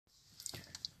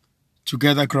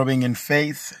Together growing in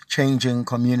faith, changing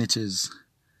communities.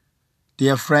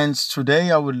 Dear friends,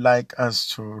 today I would like us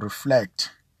to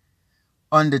reflect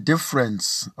on the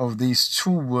difference of these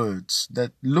two words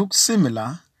that look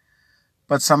similar,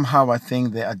 but somehow I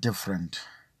think they are different.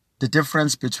 The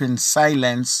difference between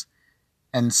silence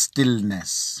and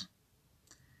stillness.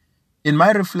 In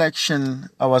my reflection,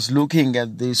 I was looking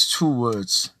at these two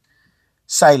words.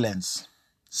 Silence.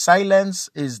 Silence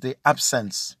is the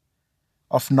absence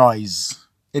of noise.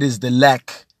 It is the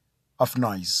lack of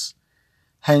noise.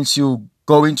 Hence, you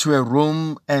go into a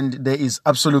room and there is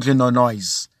absolutely no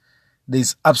noise. There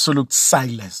is absolute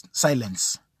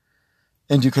silence.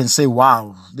 And you can say,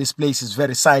 wow, this place is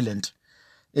very silent.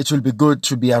 It will be good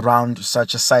to be around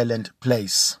such a silent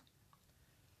place.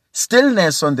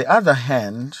 Stillness, on the other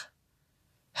hand,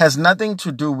 has nothing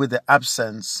to do with the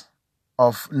absence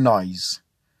of noise,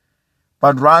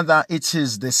 but rather it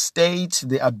is the state,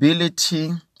 the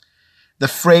ability, the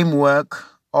framework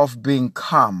of being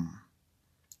calm,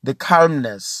 the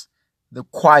calmness, the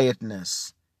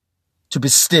quietness, to be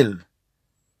still.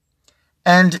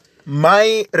 And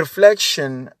my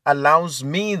reflection allows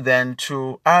me then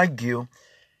to argue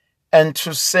and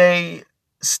to say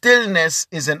stillness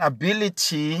is an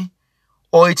ability,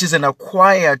 or it is an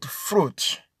acquired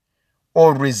fruit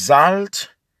or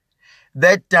result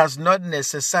that does not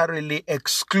necessarily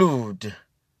exclude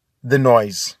the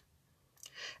noise.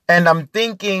 And I'm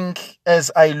thinking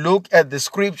as I look at the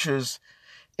scriptures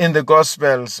in the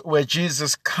Gospels where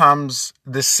Jesus calms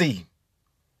the sea.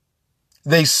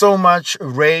 There's so much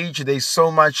rage, there's so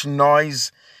much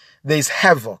noise, there's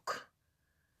havoc.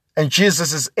 And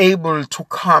Jesus is able to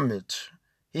calm it.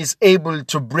 He's able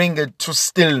to bring it to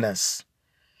stillness.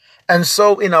 And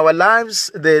so in our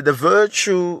lives, the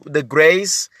virtue, the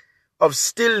grace of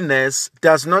stillness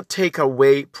does not take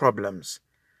away problems.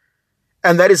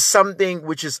 And that is something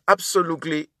which is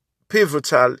absolutely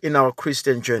pivotal in our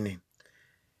Christian journey.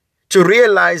 To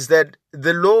realize that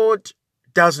the Lord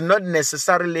does not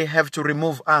necessarily have to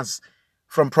remove us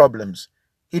from problems.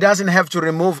 He doesn't have to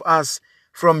remove us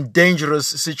from dangerous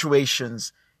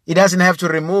situations. He doesn't have to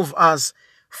remove us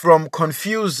from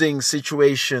confusing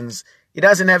situations. He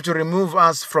doesn't have to remove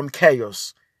us from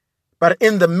chaos. But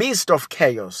in the midst of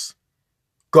chaos,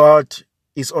 God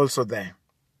is also there.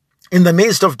 In the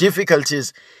midst of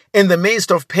difficulties, in the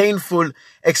midst of painful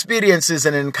experiences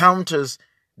and encounters,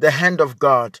 the hand of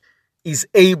God is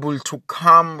able to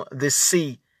calm the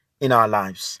sea in our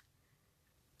lives.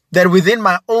 That within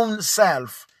my own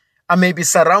self, I may be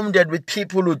surrounded with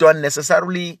people who don't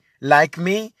necessarily like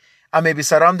me. I may be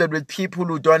surrounded with people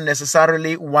who don't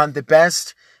necessarily want the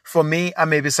best for me. I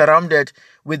may be surrounded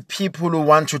with people who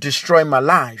want to destroy my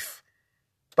life.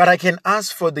 But I can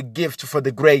ask for the gift, for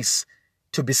the grace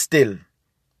to be still.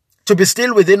 To be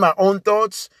still within my own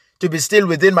thoughts, to be still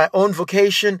within my own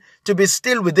vocation, to be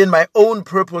still within my own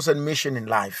purpose and mission in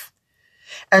life.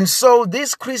 And so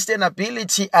this Christian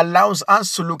ability allows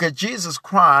us to look at Jesus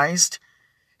Christ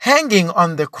hanging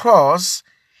on the cross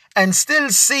and still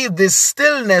see this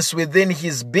stillness within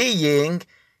his being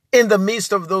in the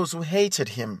midst of those who hated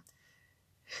him.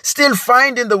 Still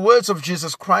find in the words of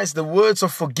Jesus Christ the words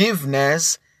of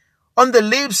forgiveness on the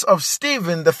lips of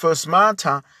Stephen, the first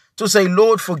martyr, to say,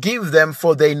 Lord, forgive them,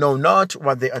 for they know not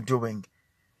what they are doing.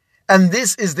 And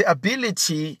this is the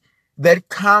ability that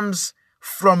comes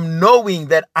from knowing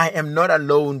that I am not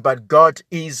alone, but God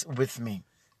is with me.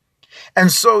 And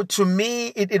so to me,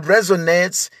 it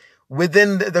resonates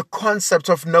within the concept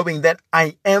of knowing that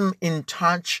I am in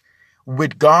touch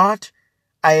with God.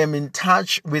 I am in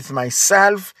touch with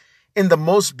myself in the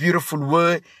most beautiful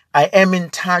way. I am in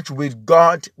touch with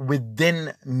God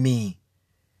within me.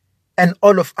 And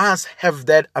all of us have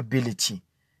that ability.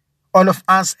 All of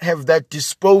us have that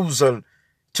disposal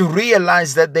to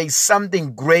realize that there is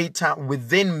something greater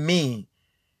within me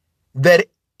that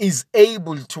is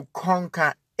able to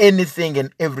conquer anything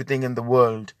and everything in the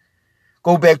world.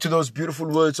 Go back to those beautiful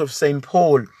words of St.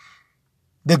 Paul.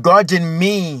 The God in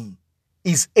me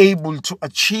is able to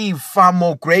achieve far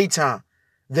more greater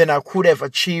than I could have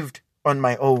achieved on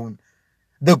my own.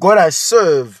 The God I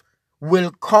serve will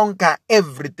conquer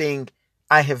everything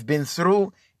I have been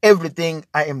through, everything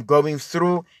I am going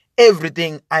through,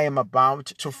 everything I am about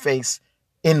to face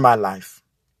in my life.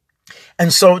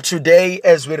 And so today,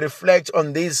 as we reflect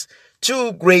on these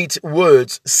two great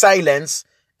words, silence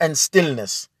and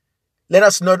stillness, let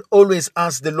us not always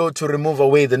ask the Lord to remove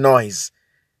away the noise.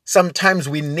 Sometimes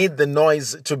we need the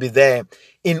noise to be there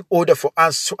in order for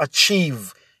us to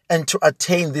achieve and to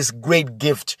attain this great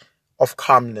gift of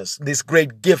calmness, this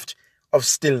great gift of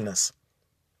stillness.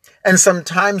 And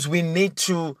sometimes we need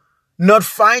to not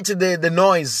fight the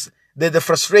noise the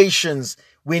frustrations,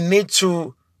 we need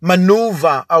to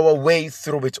maneuver our way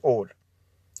through it all.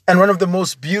 And one of the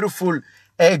most beautiful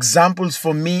examples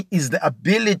for me is the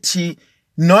ability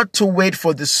not to wait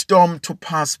for the storm to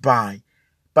pass by,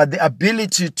 but the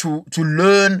ability to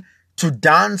learn to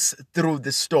dance through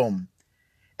the storm.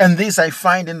 And this I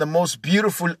find in the most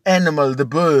beautiful animal, the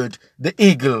bird, the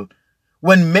eagle.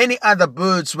 When many other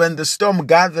birds, when the storm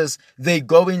gathers, they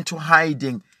go into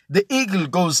hiding. The eagle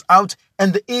goes out,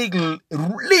 and the eagle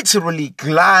literally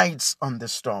glides on the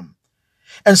storm.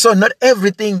 And so not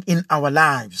everything in our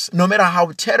lives, no matter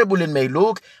how terrible it may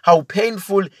look, how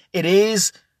painful it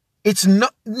is, it's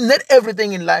not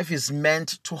everything in life is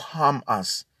meant to harm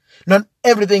us. Not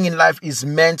everything in life is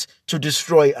meant to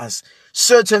destroy us.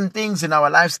 Certain things in our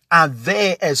lives are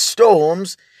there as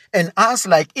storms, and us,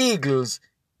 like eagles,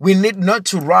 we need not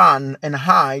to run and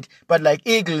hide, but like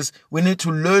eagles, we need to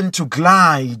learn to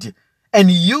glide and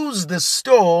use the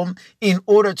storm in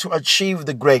order to achieve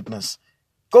the greatness.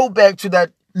 Go back to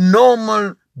that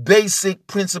normal, basic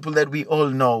principle that we all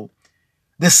know.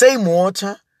 The same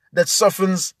water that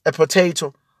softens a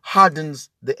potato hardens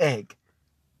the egg.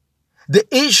 The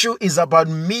issue is about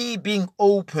me being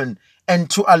open and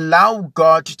to allow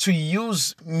God to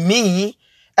use me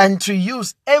and to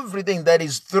use everything that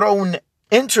is thrown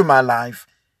into my life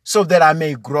so that I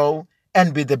may grow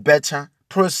and be the better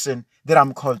person that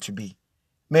I'm called to be.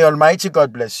 May Almighty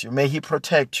God bless you. May He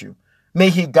protect you. May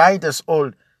He guide us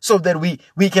all so that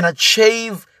we can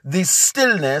achieve this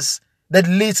stillness that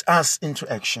leads us into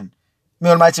action. May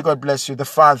Almighty God bless you, the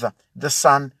Father, the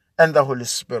Son, and the Holy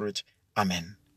Spirit. Amen.